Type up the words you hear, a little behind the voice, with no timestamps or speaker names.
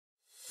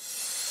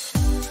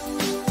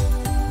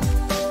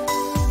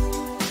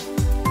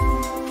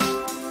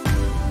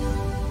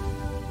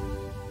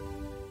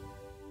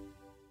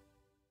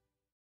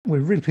we're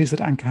really pleased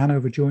that Anchor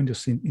Hanover joined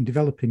us in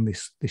developing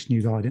this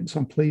new guidance.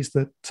 I'm pleased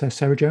that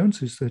Sarah Jones,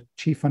 who's the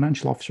Chief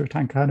Financial Officer at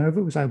Anchor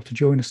Hanover, was able to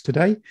join us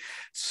today.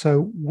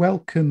 So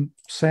welcome,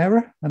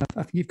 Sarah, and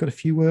I think you've got a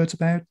few words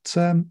about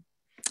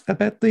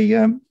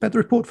the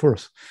report for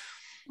us.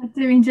 I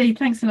do indeed.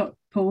 Thanks a lot,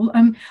 Paul.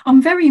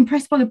 I'm very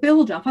impressed by the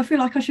build-up. I feel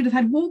like I should have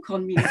had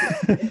walk-on music.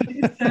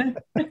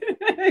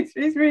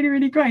 It's really,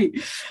 really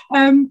great.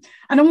 And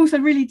I'm also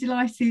really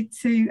delighted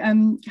to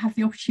have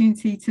the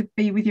opportunity to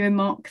be with you and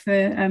mark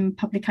the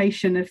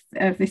publication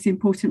of this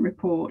important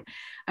report.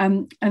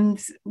 And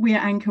we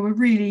at Anchor were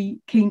really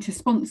keen to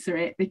sponsor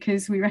it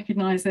because we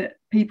recognise that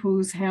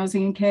people's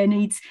housing and care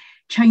needs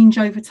change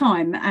over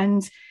time,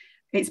 and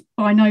it's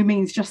by no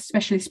means just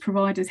specialist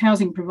providers,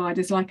 housing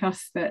providers like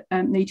us that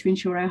need to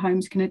ensure our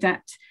homes can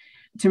adapt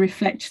to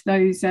reflect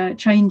those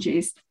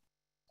changes.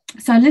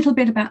 So a little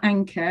bit about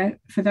Anchor,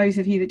 for those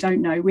of you that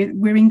don't know,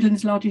 we're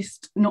England's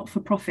largest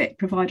not-for-profit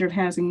provider of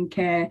housing and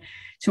care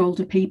to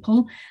older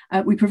people.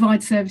 We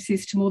provide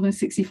services to more than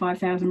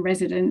 65,000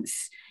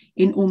 residents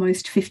in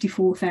almost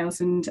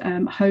 54,000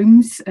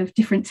 homes of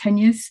different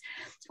tenures,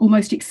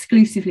 almost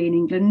exclusively in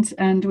England,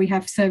 and we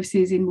have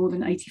services in more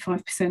than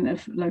 85%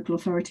 of local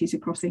authorities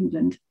across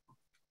England.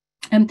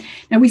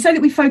 Now, we say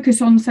that we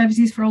focus on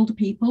services for older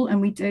people,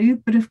 and we do,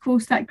 but of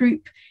course that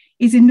group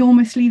is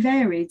enormously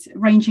varied,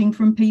 ranging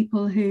from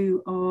people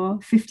who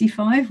are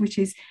 55, which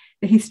is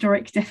the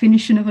historic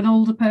definition of an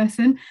older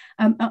person,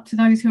 up to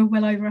those who are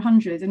well over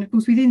 100. And of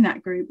course, within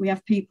that group, we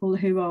have people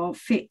who are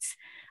fit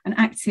and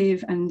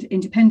active and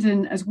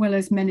independent, as well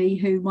as many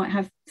who might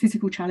have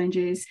physical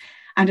challenges,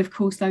 and of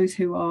course, those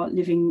who are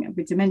living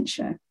with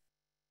dementia.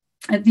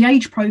 The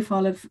age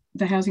profile of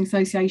the housing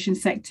association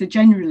sector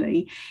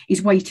generally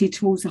is weighted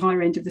towards the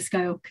higher end of the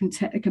scale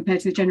compared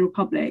to the general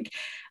public.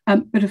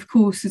 But of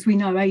course, as we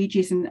know, age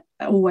isn't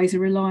always a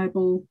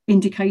reliable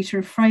indicator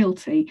of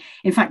frailty.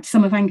 In fact,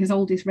 some of Anchor's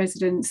oldest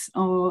residents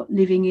are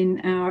living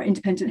in our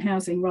independent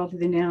housing rather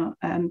than our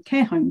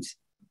care homes.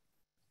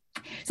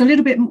 So a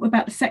little bit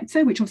about the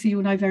sector, which obviously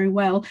you'll know very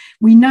well.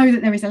 We know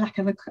that there is a lack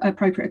of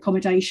appropriate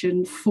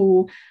accommodation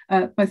for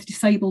both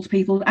disabled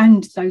people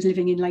and those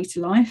living in later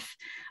life.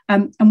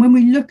 And when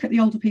we look at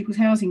the older people's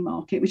housing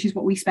market, which is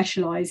what we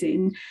specialise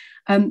in,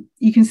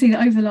 you can see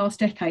that over the last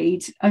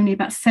decade, only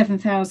about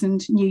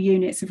 7,000 new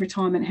units of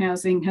retirement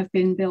housing have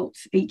been built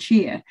each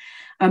year.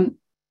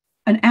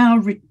 And our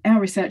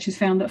research has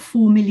found that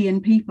 4 million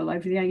people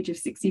over the age of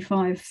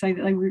 65 say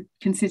that they would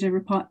consider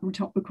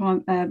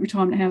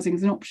retirement housing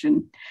as an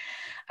option.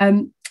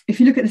 If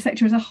you look at the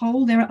sector as a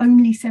whole, there are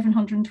only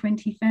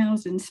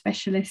 720,000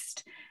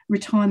 specialist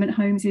retirement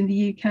homes in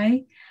the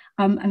UK,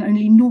 and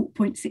only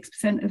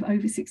 0.6% of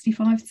over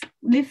 65s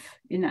live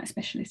in that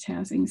specialist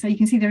housing. So you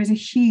can see there is a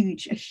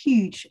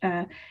huge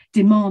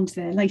demand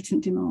there,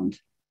 latent demand.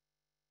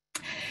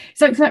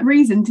 So for that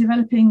reason,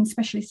 developing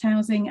specialist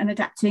housing and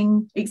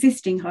adapting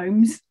existing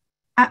homes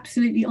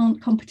absolutely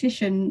aren't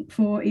competition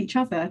for each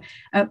other.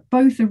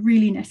 Both are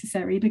really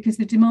necessary because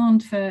the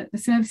demand for the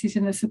services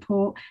and the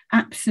support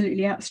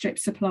absolutely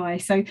outstrips supply.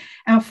 So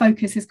our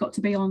focus has got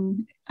to be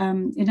on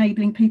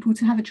enabling people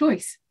to have a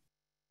choice.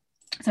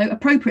 So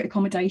appropriate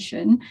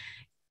accommodation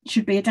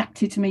should be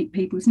adapted to meet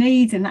people's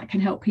needs, and that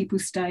can help people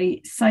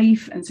stay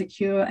safe and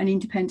secure and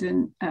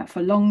independent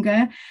for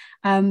longer.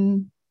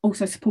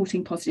 Also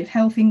supporting positive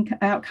health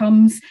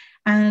outcomes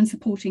and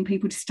supporting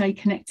people to stay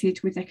connected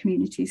with their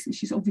communities,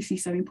 which is obviously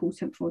so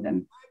important for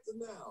them. And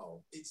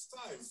now it's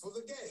time for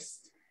the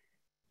guest.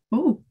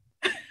 Oh,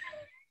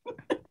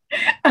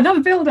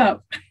 another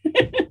build-up.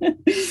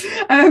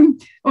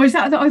 Or is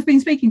that I've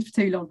been speaking for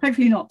too long?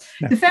 Hopefully not.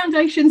 No. The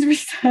Foundation's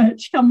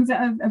research comes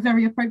at a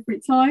very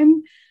appropriate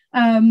time.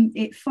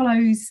 It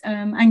follows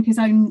Anchor's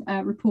own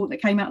report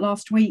that came out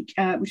last week,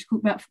 which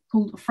is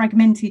called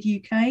Fragmented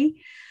UK.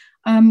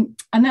 And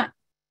that,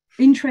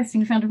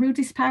 interestingly, found a real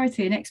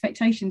disparity in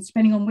expectations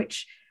depending on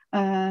which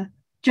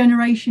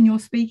generation you're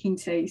speaking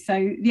to.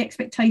 So the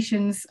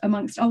expectations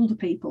amongst older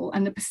people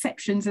and the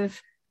perceptions of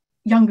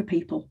younger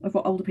people of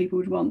what older people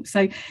would want.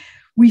 So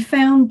we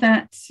found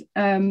that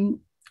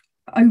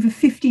over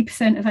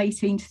 50% of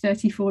 18 to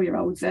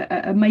 34-year-olds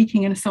are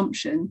making an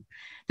assumption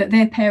that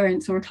their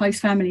parents or a close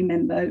family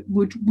member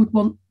would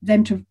want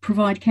them to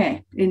provide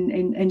care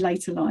in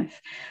later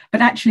life.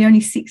 But actually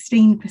only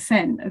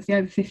 16% of the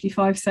over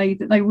 55 say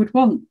that they would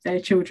want their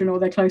children or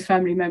their close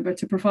family member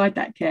to provide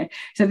that care.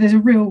 So there's a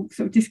real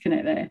sort of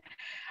disconnect there.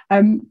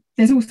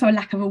 There's also a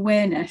lack of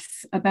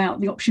awareness about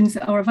the options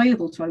that are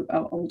available to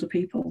older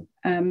people.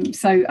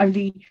 So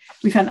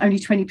we found only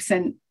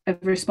 20% of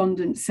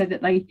respondents said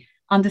that they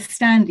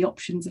understand the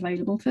options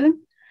available to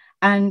them,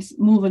 and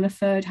more than a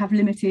third have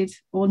limited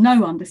or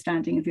no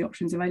understanding of the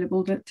options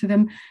available to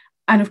them.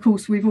 And of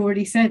course, we've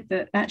already said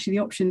that actually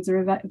the options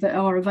that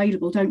are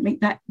available don't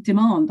meet that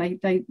demand.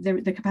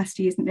 The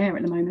capacity isn't there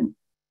at the moment.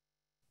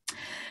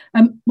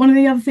 One of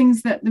the other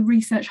things that the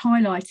research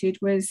highlighted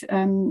was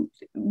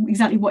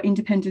exactly what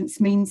independence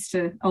means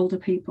to older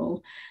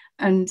people.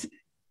 And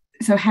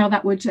so how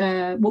that would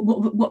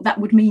what that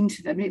would mean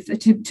to them,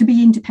 to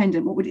be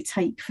independent, what would it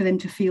take for them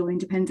to feel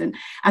independent?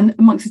 And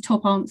amongst the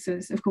top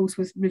answers, of course,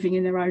 was living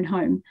in their own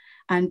home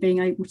and being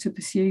able to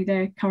pursue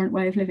their current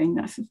way of living.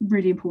 That's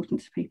really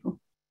important to people.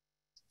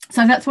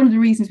 So that's one of the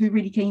reasons we're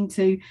really keen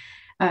to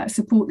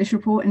support this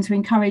report and to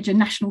encourage a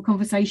national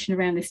conversation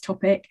around this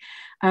topic.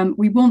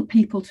 We want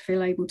people to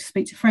feel able to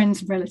speak to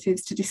friends and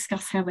relatives to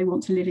discuss how they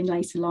want to live in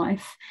later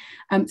life,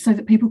 so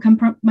that people can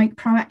make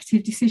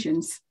proactive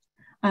decisions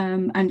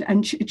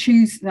and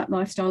choose that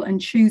lifestyle,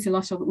 and choose a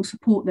lifestyle that will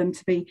support them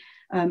to be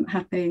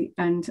happy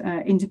and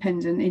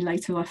independent in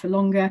later life for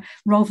longer,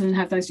 rather than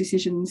have those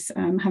decisions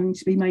having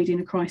to be made in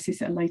a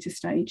crisis at a later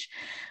stage.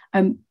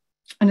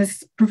 And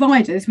as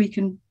providers, we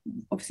can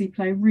obviously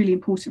play a really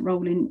important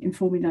role in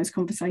informing those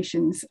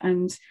conversations.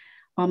 And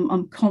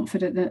I'm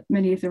confident that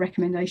many of the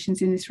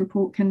recommendations in this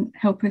report can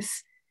help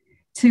us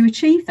to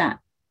achieve that.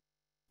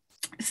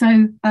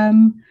 So I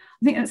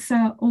think that's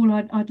all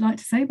I'd like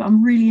to say, but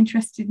I'm really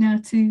interested now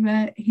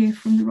to hear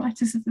from the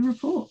writers of the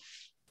report.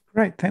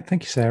 Great,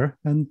 thank you, Sarah.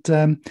 And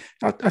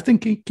I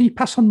think, can you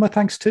pass on my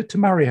thanks to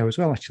Mario as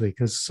well, actually,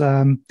 because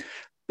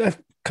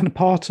kind of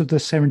part of the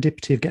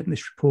serendipity of getting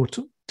this report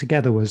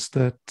together was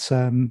that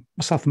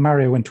myself and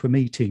Mario went to a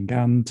meeting,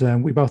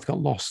 and we both got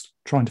lost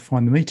trying to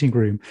find the meeting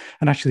room.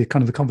 And actually,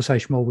 kind of the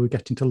conversation while we were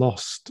getting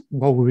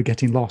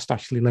lost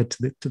actually led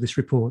to this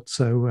report.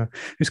 So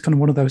it was kind of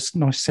one of those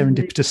nice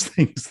serendipitous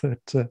things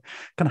that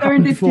kind of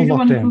happened before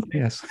lockdown.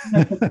 Yes.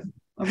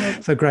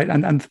 So great,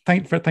 and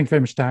thank you very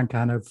much, Dan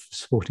Cano, for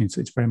supporting it.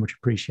 It's very much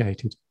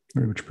appreciated.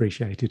 Very much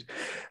appreciated.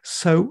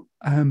 So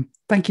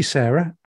thank you, Sarah.